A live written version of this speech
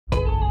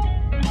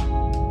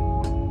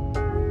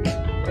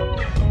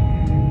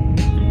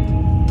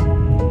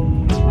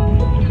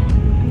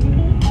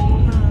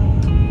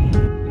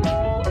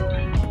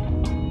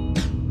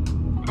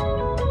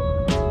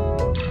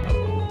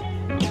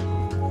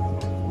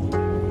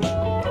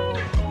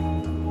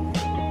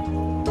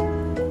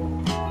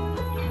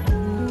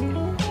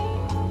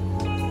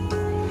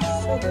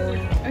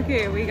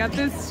Okay, we got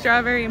this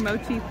strawberry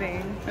mochi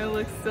thing. It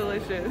looks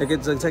delicious. Like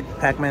it looks like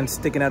Pac-Man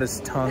sticking out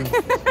his tongue.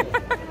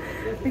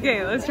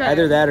 Okay, let's try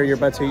Either it. that or you're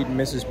about to eat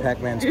Mrs.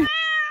 Pac-Man's.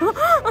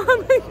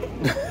 Oh my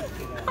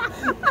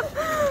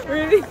God.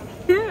 Ready?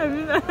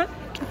 Yeah,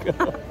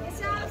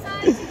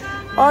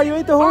 Oh, you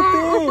ate the whole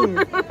thing!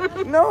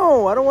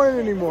 No, I don't want it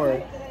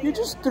anymore. You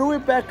just threw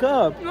it back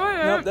up.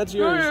 Nope, that's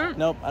yours.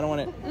 Nope, I don't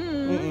want it.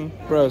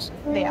 Gross.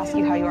 They ask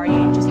you how you are,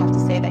 you just have to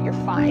say that you're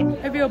fine.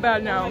 I feel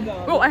bad now.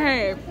 Oh,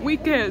 hey, we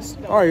kissed.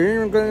 Oh, you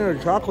didn't even get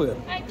into chocolate.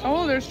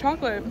 Oh, there's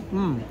chocolate.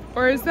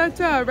 Or is that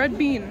red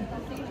bean?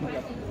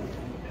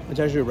 It's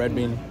actually a red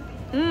bean.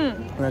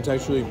 And that's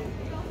actually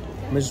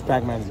Mrs.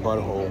 Pac-Man's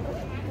butthole.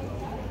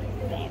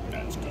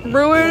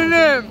 Ruined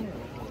it.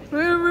 We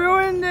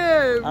ruined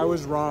it. I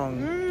was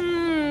wrong.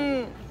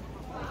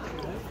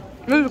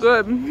 It was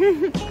good.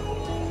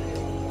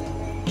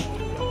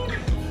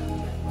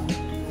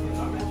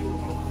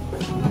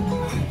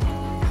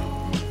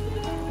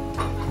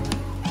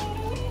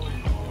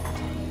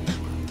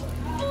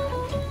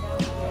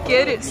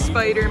 Get it,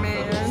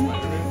 Spider-Man.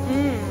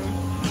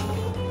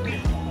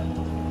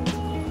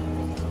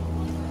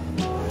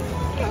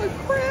 What's the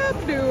crab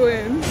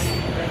doing?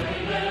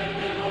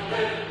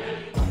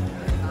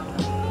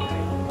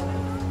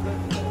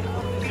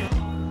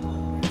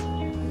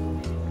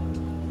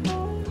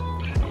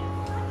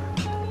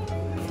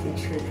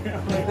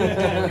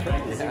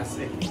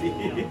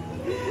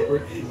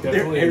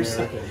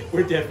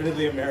 We're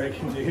definitely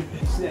American, dude.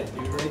 It's that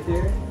dude right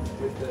there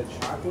with the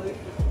chocolate.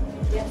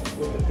 Yes.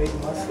 With the big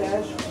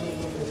mustache.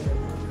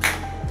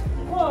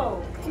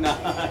 Whoa!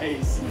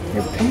 Nice.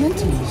 You're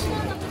panties.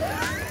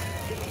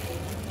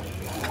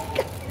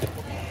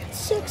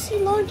 Sexy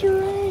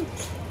lingerie.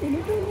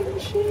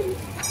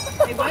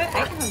 Hey, what?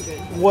 800.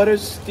 What a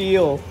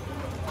steal.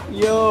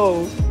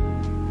 Yo.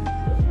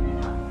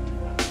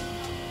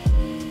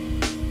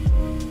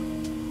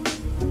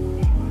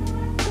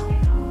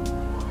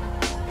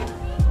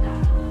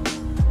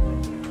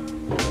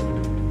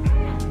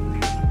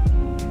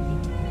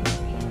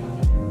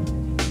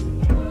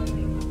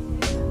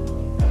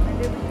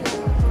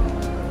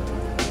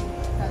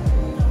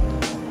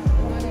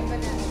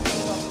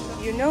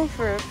 You know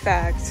for a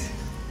fact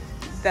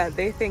that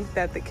they think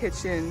that the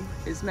kitchen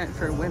is meant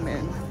for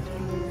women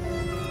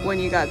when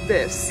you got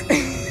this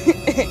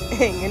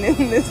hanging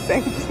in this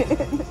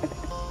section.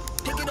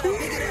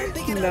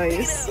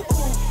 Nice.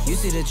 You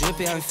see the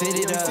drippy, I fit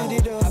it up.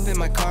 Hop in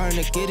my car and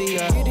the giddy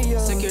up.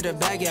 Secure the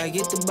bag, yeah, I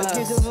get the bus.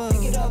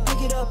 Pick it up,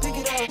 pick it up, pick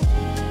it up.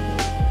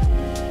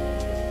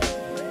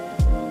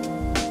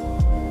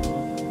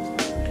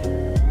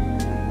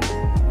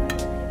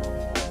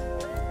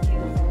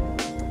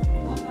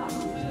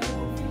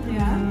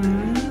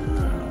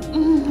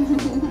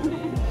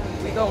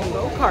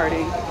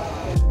 Go-karting.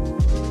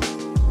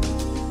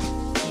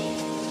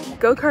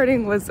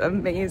 Go-karting was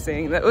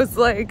amazing. That was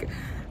like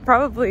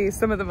probably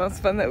some of the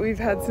most fun that we've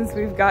had since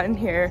we've gotten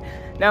here.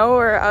 Now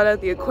we're out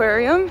at the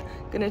aquarium,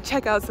 gonna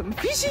check out some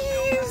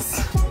fishies.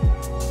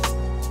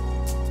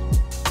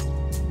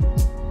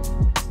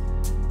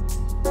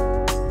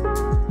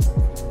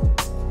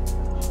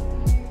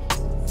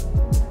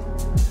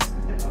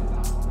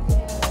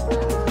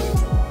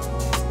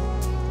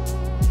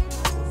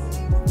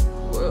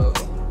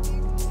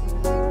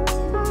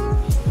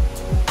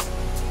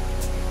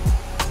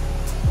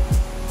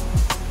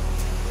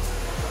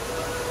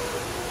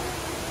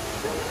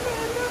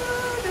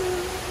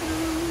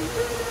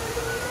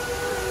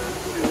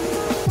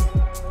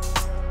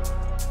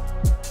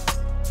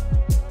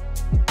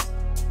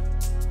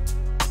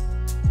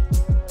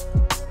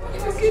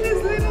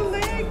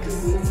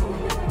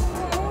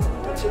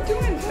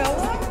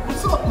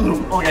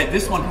 Okay,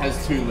 this one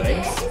has 2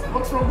 legs.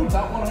 What's wrong with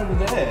that one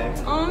over there?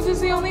 Oh,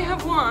 does he only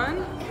have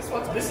one? This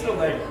one's missing a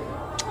leg.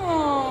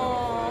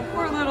 Oh,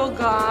 poor little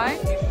guy.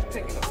 He's just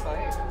picking a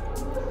fight.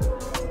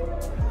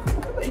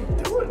 What are they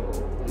doing?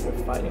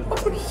 They're fighting. Oh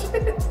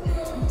shit!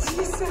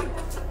 Jesus.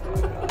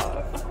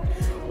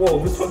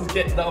 Whoa, this one's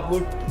getting up.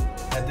 Look.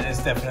 That is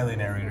definitely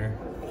narrator.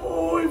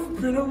 Oh,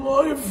 I've been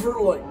alive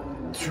for like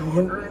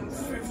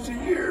 250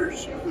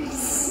 years.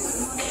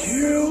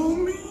 Kill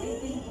me.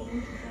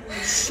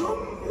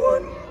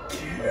 Someone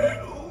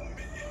kill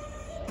me,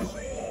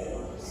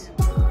 please.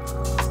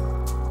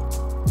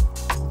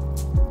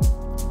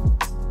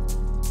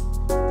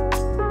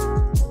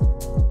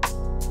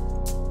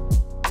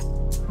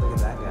 Look at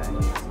that guy.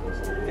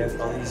 Yeah,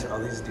 all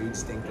these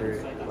dudes think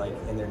they're like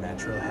in their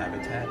natural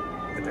habitat,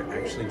 but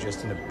they're actually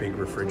just in a big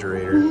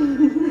refrigerator.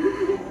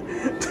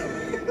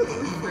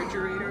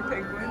 Refrigerator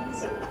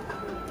penguins.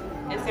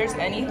 If there's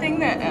anything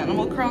that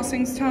Animal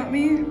Crossing's taught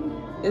me,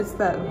 it's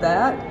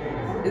that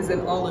is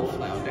an olive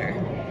flounder.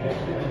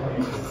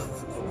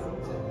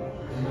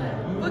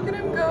 Look at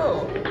him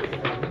go.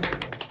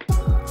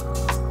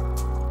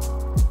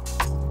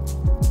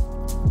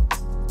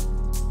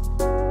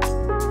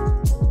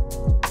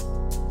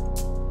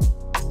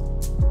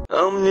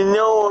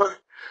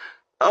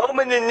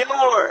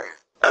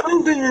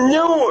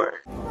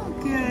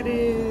 Look at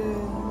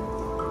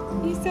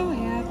him. He's so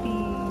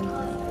happy.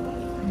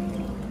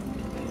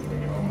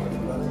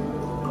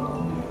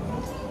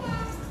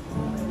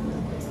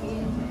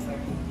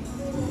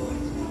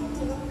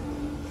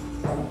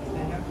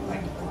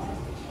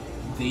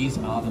 These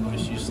are the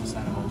most useless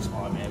animals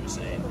I've ever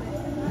seen.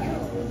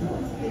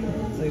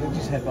 Like,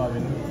 just head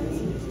bobbing.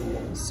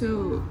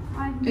 So,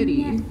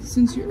 Eddie,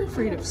 since you're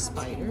afraid of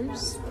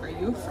spiders, are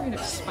you afraid of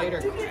spider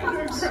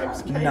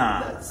crabs?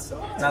 Nah,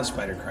 not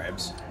spider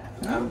crabs.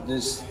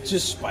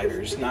 Just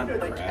spiders, not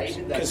crabs.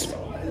 Because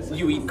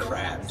you eat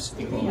crabs.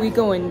 We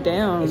going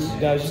down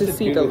to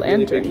see the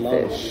lantern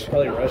fish.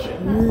 Probably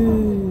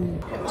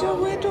Russian. The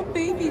little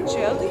baby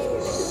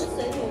jellies.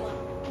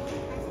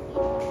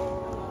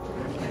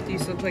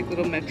 These look like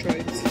little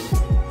Metroids.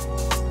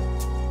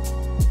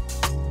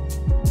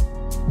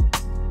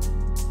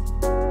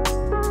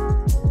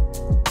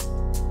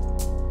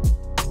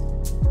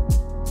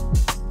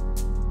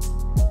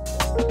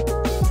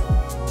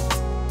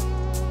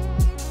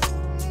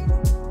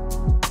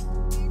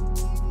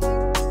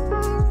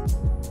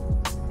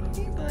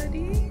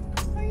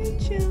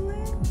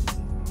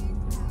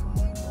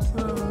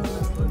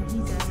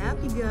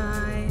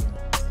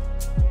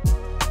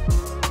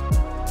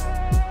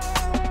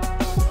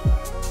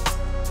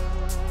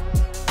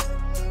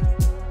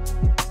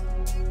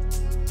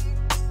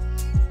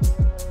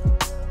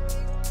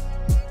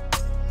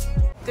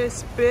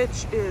 This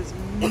bitch is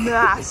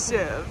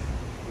massive.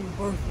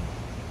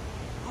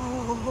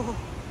 Oh.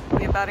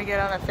 We about to get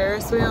on a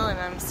Ferris wheel and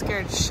I'm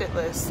scared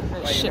shitless. I'm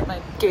gonna shit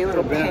my gay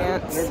little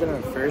pants. You've never been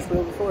on a Ferris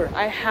wheel before?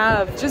 I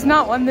have, just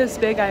not one this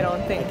big, I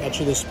don't think. I got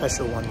you the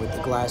special one with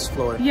the glass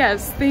floor.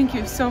 Yes, thank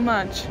you so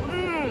much.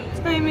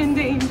 I'm in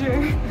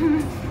danger.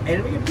 Hey,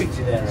 let me get a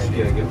picture of that right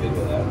there. Get a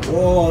video of that.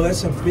 Whoa,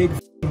 that's a big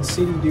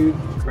city, dude.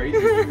 Crazy.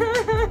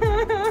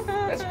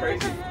 That's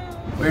crazy.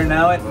 We're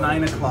now at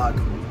 9 o'clock.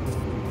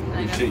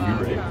 Shit, you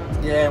ready?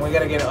 Yeah, and we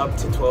gotta get up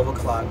to 12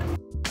 o'clock.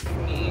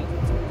 Me.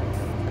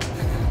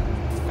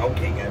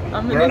 Okay,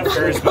 Gabby. We're on a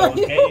Ferris wheel,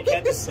 okay? You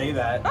can't just say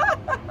that.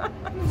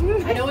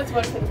 I know it's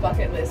one for the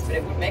bucket list, but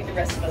it would make the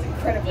rest of us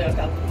incredibly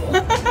uncomfortable.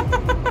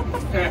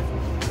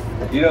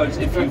 You know,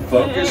 if you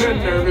focus,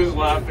 Nervous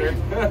laughter.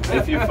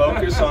 if you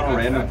focus on a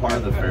random part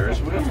of the Ferris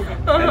wheel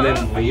and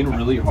then lean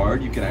really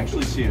hard, you can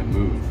actually see it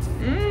move.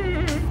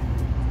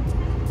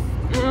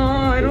 Oh,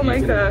 I don't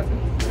like that.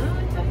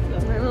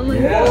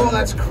 Oh,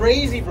 that's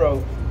crazy,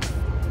 bro.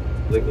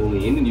 Like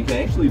lean, and you can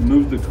actually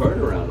move the cart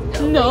around a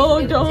little. No,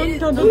 don't.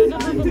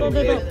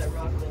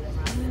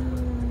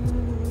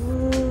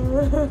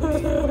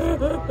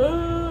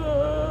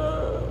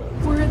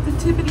 We're at the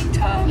tippity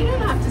top. You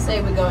don't have to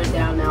say we're going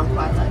down now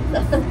quite like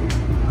that.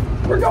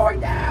 We're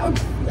going down.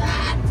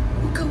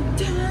 We're going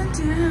down,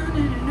 down, and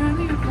an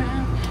early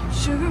round.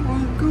 Sugar,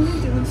 we're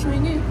going down,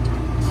 swinging.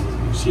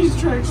 She's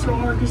trying so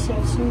hard to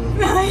sell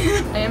soon. I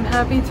am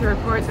happy to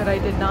report that I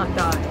did not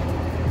die.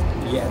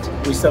 Yet.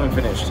 We still haven't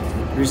finished.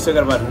 We still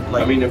got about,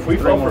 like, I mean, if we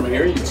fall from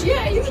here, you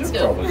Yeah, you can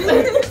still. probably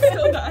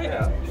Still die.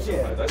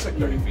 Yeah, that's like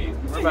 30 feet.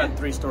 We're about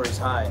 3 stories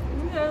high.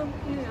 Yeah.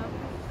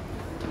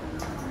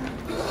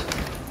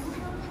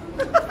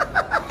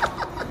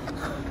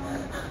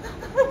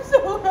 I'm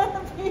so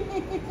happy.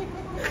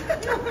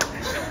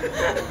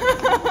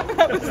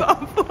 That was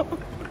awful.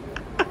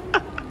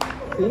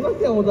 すいま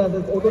せん、踊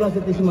らせ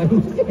てしまいま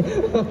して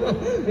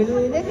別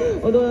にね、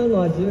踊るの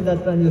は自由だ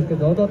ったんですけ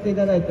ど、踊ってい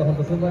ただいて本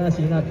当素晴ら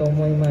しいなと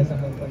思いました、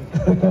本当に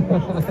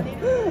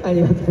あ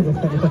りがとうご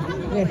ざいます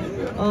ね。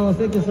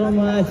Thank you so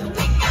much.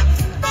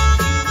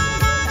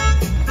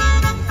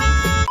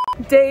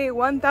 Day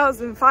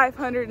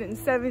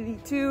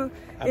 1572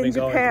 in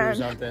Japan.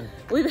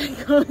 We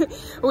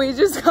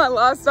just got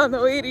lost on the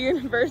way to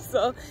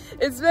Universal.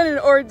 It's been an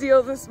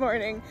ordeal this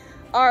morning.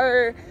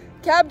 Our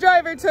cab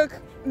driver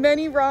took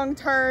many wrong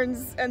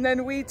turns, and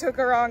then we took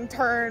a wrong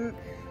turn,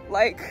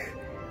 like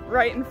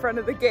right in front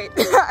of the gate.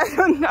 I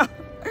don't know,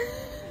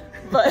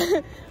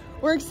 but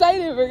we're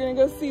excited. We're gonna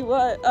go see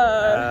what.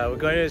 We're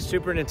going to the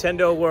Super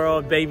Nintendo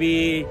World,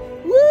 baby. Woo!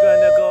 We're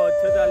gonna go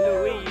to the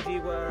Luigi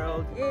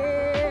World. Yeah.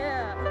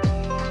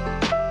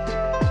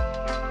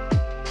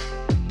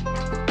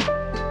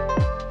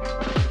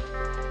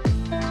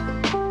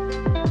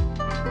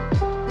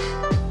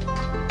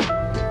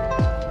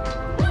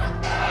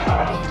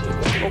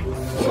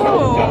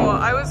 Oh,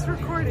 I was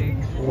recording.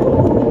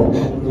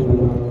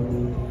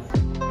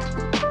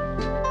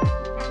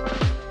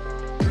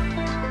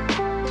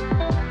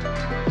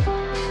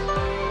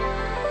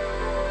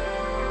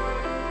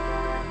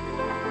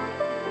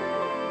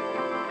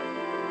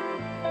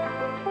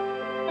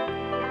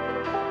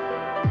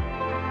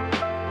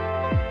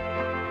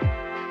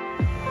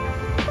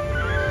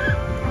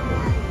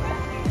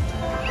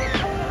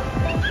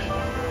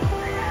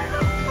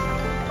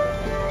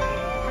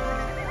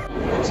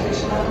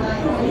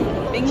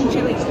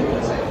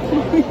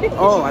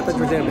 Oh, I thought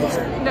you were taking a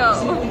picture.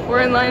 No,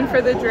 we're in line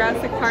for the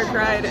Jurassic Park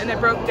ride and it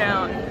broke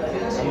down.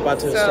 I'm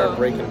about to start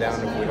breaking down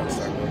if we don't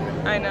start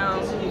moving. I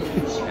know.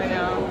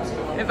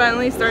 It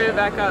finally started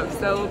back up,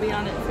 so we'll be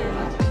on it soon.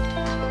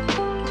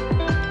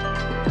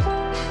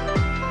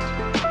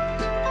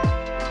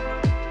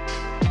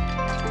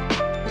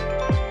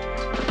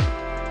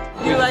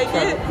 You like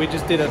it? We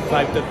just did a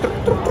 5 to.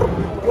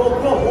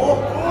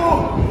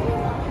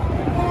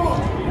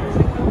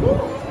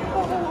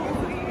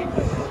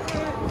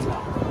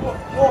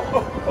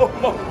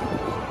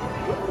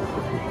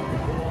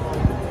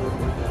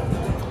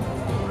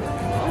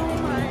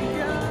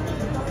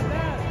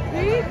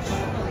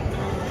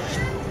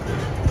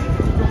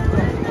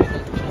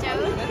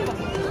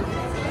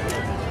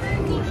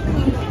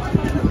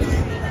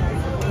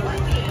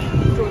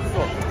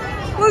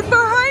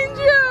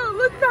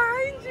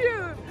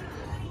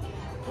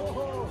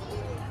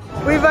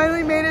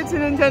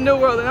 Nintendo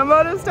World, and I'm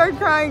about to start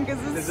crying because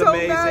it's so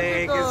amazing.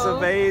 magical. It's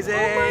amazing.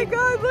 Oh my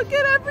god, look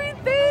at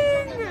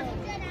everything!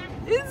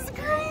 It's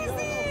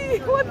crazy!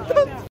 What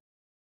the f?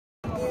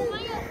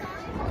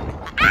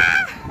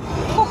 Ah!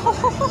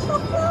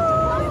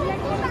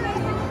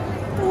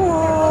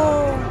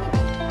 Whoa!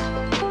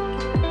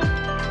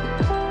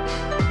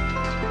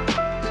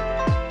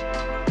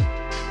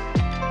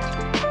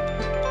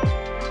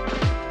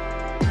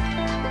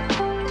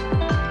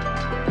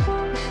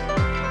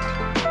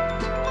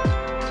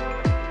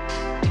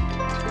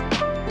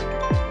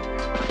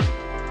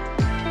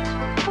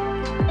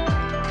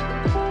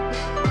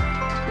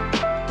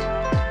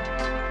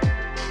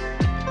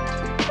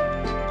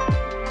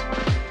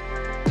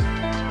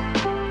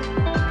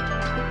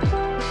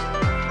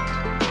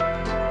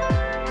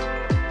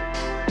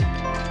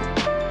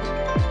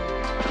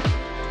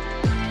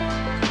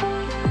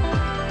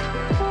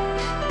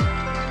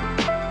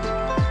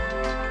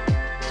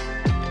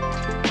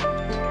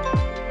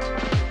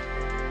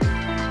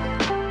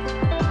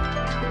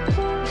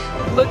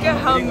 Look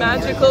at how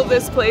magical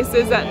this place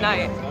is at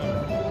night.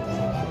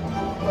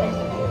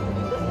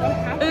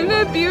 Isn't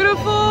it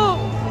beautiful?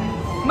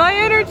 My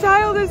inner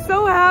child is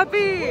so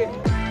happy.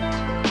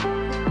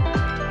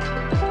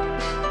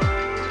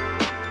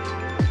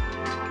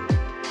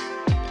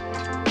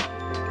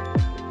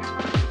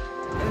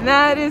 And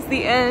that is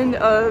the end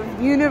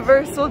of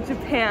Universal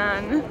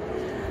Japan.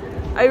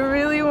 I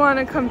really want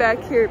to come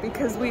back here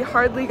because we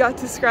hardly got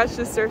to scratch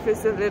the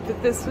surface of it,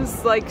 but this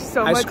was like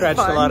so much fun. I scratched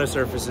a lot of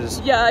surfaces.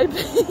 Yeah, I bet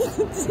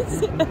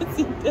as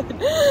you did.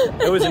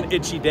 It was an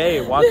itchy day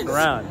walking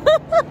around.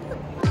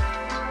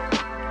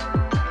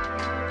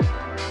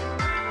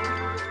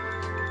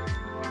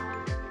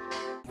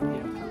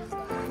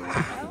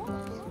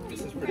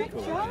 This is pretty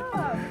cool.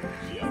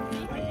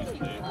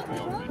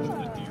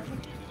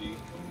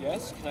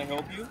 Yes, can I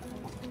help you?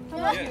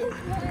 Yes.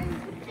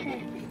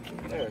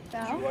 There.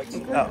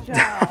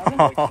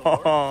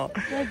 Oh.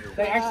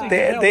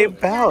 They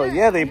bow.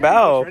 Yeah, they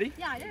bow. Ready?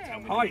 Yeah, I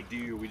did. Hi.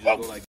 Do we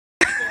just go like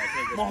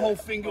my whole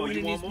finger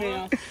in his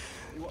mouth?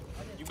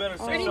 You better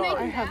say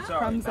sorry. I have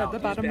crumbs at the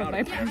bottom of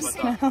my purse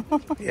now.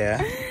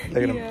 Yeah.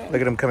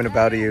 Look at him coming to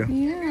bow to you.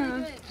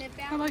 Yeah.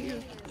 How about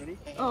you?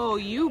 Oh,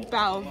 you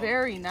bow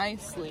very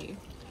nicely.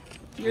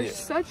 You're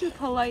such a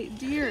polite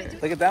deer.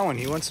 Look at that one.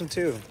 He wants some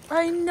too.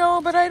 I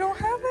know, but I don't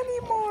have any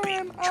more.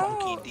 I'm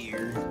Chunky out.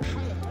 deer.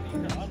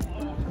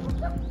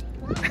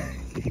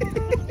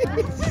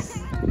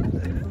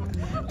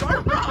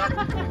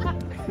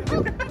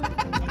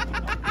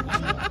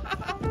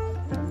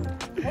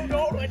 Hold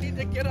on, I need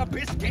to get a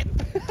biscuit.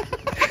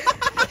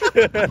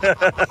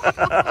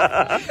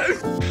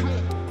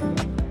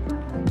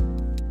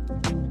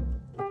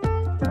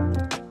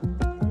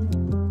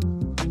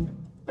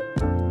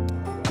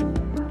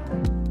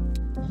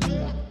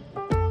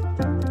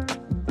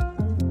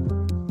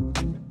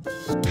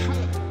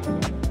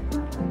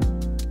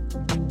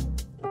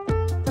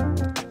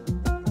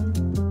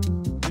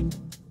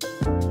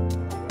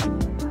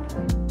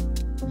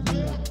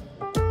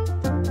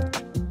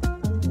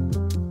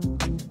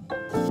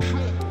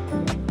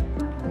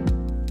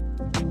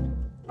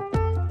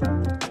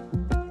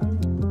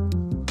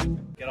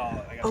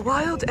 A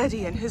wild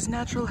eddy in his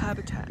natural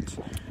habitat,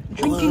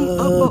 drinking a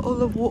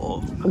bottle of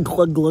water.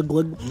 Glug, glug,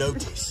 glug.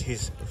 Notice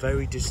his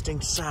very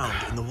distinct sound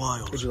in the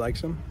wild. Would you like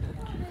some?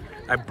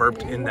 I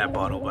burped in that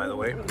bottle, by the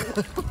way.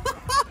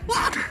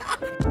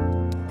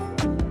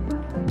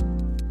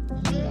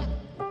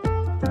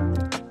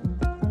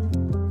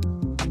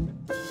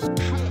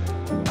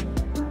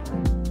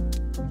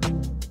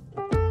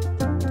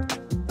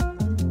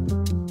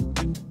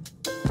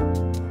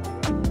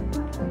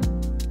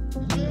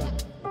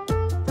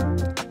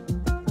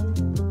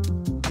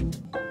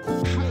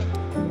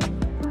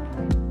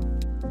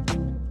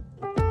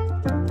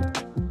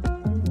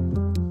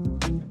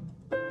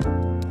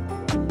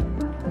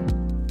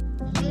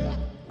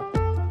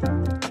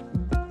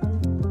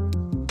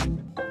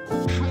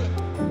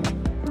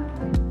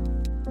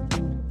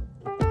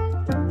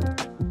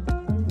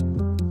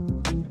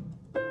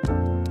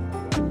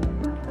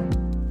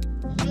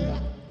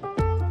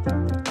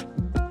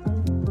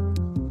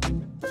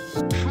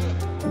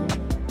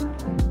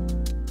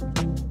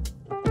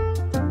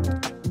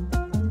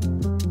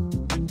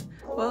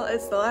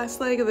 It's the last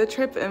leg of the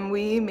trip and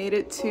we made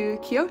it to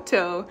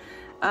Kyoto.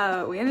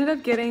 We ended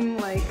up getting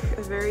like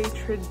a very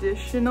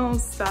traditional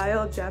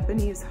style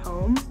Japanese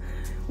home,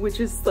 which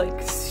is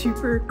like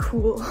super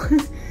cool.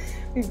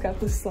 We've got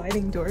the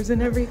sliding doors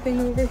and everything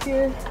over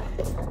here.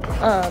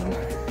 I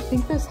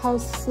think this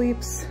house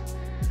sleeps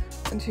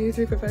 1, 2,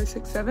 3, 4, 5,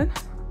 6, 7.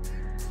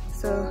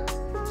 So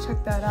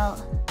check that out.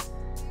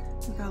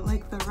 We've got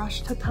like the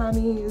rush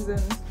tatamis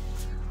and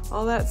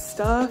all that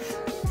stuff.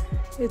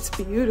 It's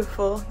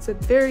beautiful. It's a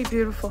very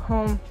beautiful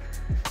home.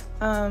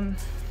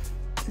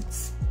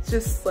 It's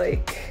just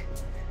like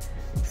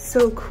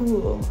so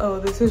cool. Oh,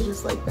 this is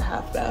just like the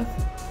half bath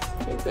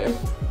right there.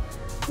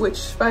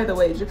 Which, by the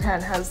way,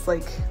 Japan has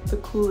like the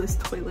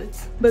coolest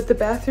toilets. But the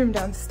bathroom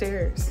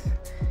downstairs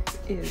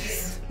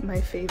is my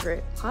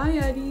favorite. Hi,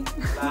 Eddie.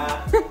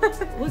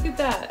 Look at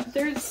that.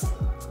 There's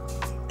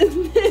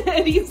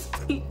Eddie's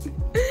feet.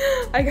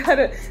 I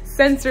gotta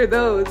censor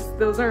those.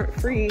 Those aren't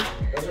free.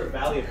 Those are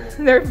valuable.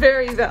 They're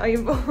very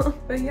valuable.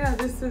 But yeah,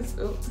 this is,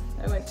 oh,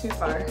 I went too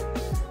far.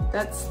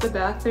 That's the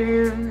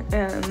bathroom,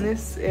 and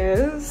this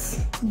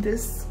is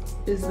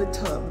the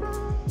tub.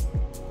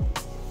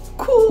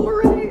 Cool,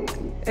 right?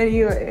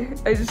 Anyway,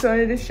 I just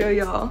wanted to show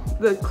y'all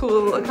the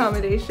cool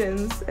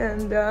accommodations,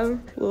 and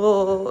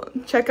we'll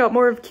check out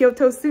more of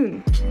Kyoto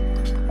soon.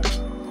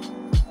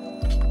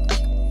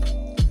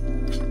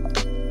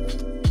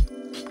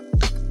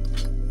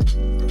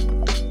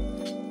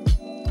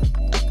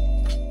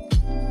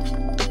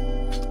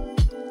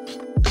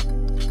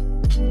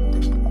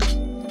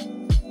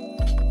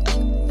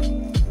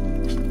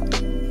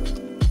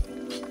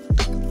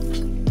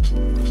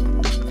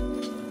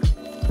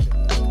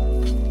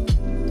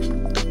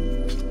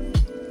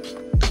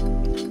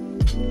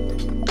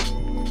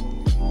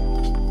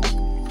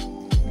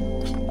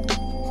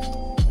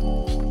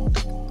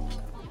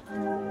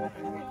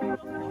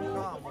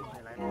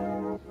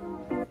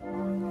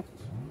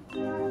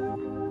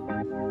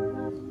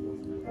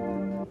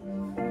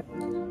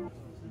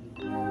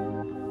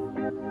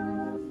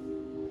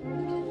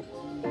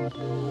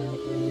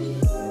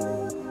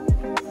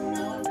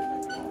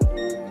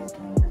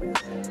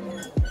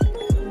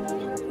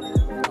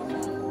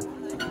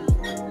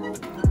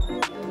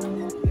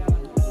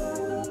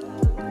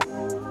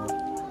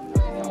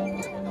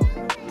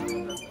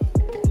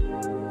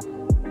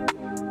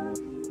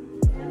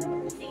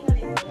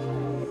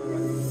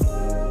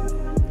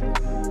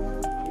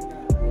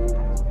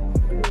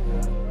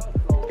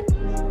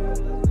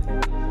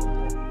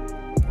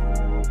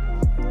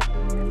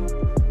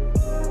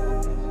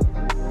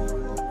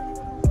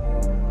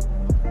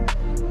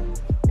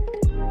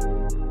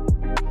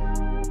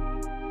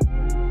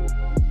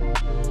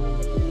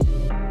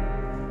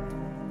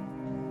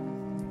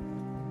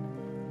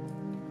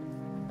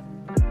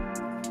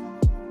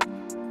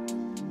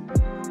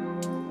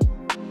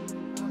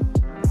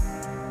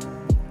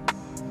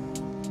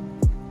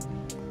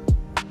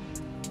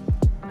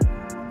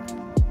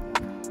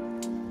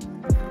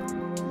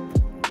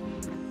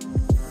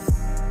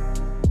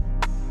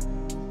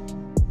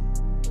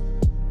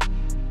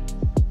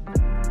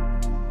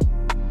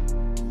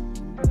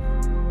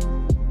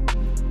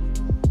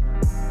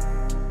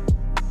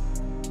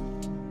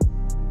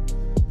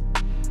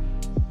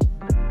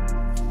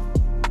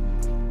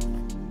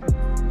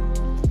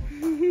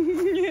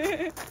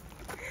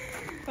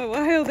 A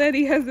wild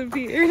Eddie has a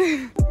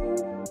beard.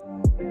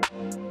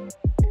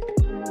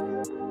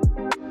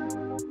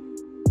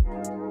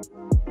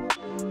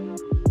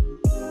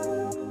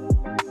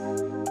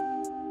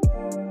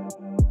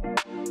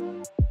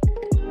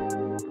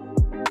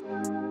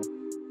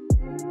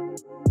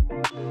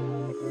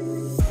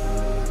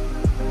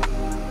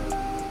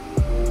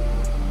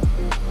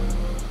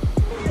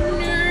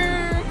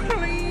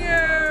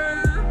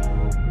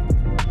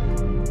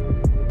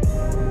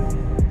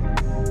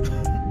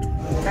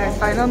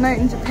 Final night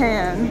in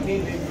Japan.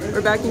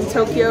 We're back in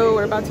Tokyo.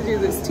 We're about to do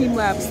this team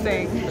labs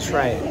thing. That's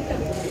right.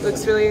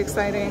 Looks really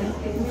exciting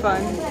and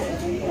fun.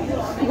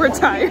 We're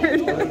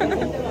tired.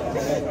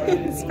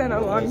 It's been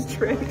a long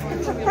trip.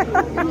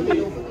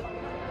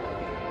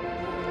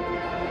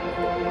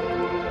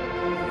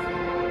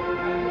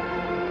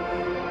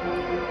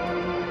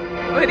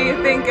 What do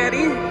you think,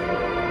 Eddie?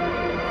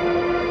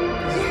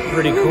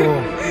 Pretty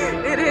cool.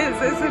 It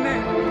is, isn't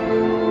it?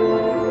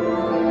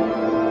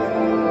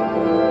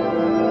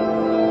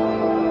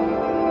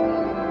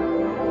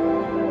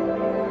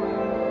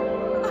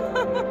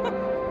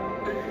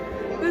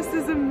 This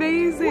is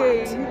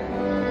amazing.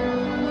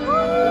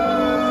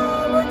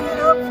 Oh, look at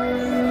how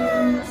pretty it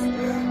is.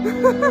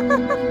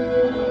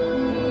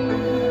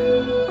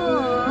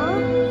 Aww.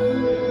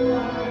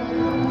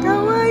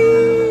 Kawaii.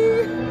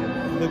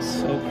 It looks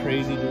so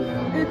crazy, dude.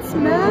 It's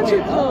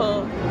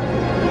magical.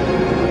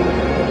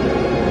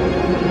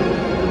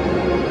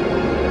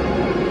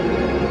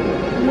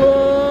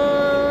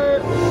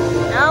 What?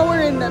 Now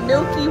we're in the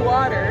milky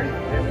water.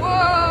 Whoa.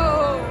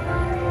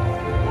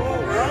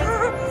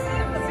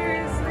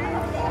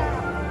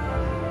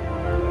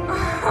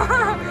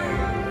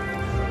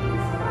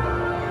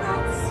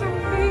 That's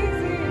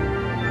amazing.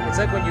 It's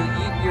like when you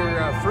eat your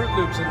Fruit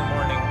Loops in the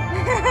morning.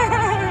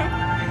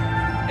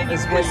 And you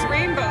kiss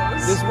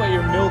rainbows. This is what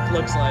your milk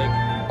looks like.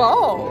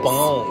 Balls.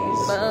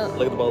 Balls. Balls.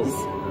 Look at the balls.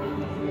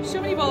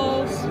 Show me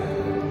balls.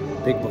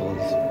 Big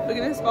balls. Look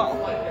at this ball.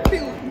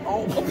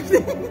 Oh.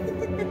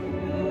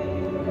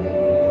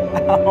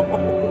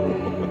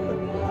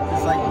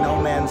 It's like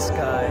No Man's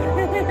Sky.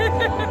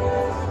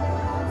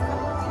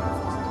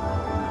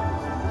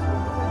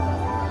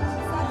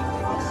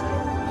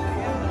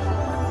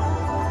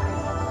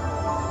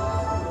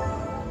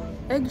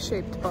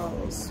 Egg-shaped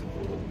balls.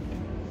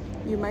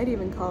 You might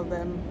even call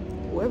them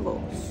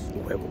huevos.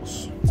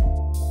 Huevos.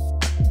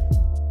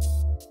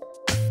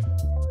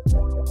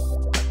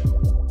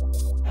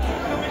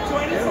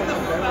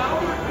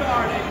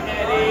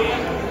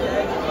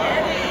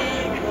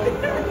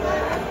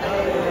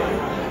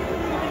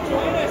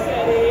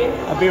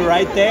 be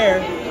right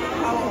there.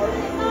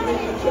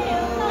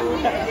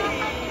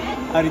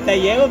 Ahorita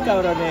llego,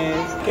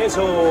 cabrones.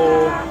 Queso.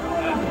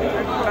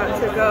 We're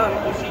about to go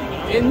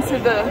into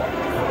the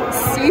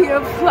sea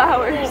of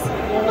flowers.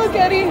 Look,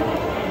 Eddie.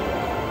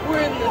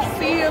 We're in the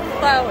sea of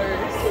flowers.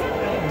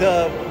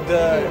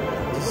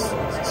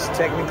 It's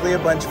technically a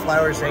bunch of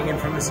flowers hanging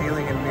from the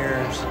ceiling and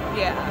mirrors.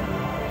 Yeah.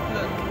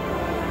 Look.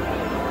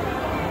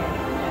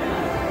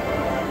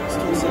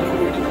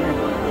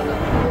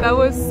 That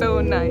was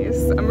so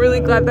nice. I'm really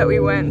glad that we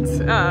went.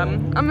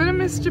 I'm gonna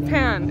miss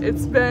Japan.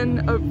 It's been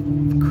a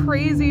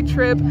crazy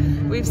trip.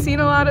 We've seen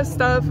a lot of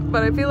stuff,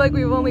 but I feel like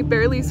we've only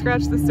barely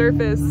scratched the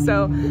surface.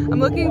 So I'm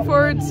looking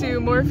forward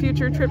to more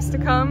future trips to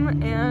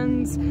come,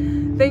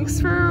 and thanks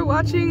for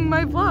watching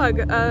my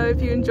vlog.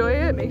 If you enjoy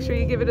it, make sure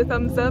you give it a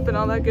thumbs up and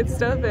all that good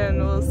stuff,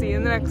 and we'll see you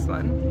in the next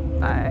one.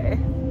 Bye.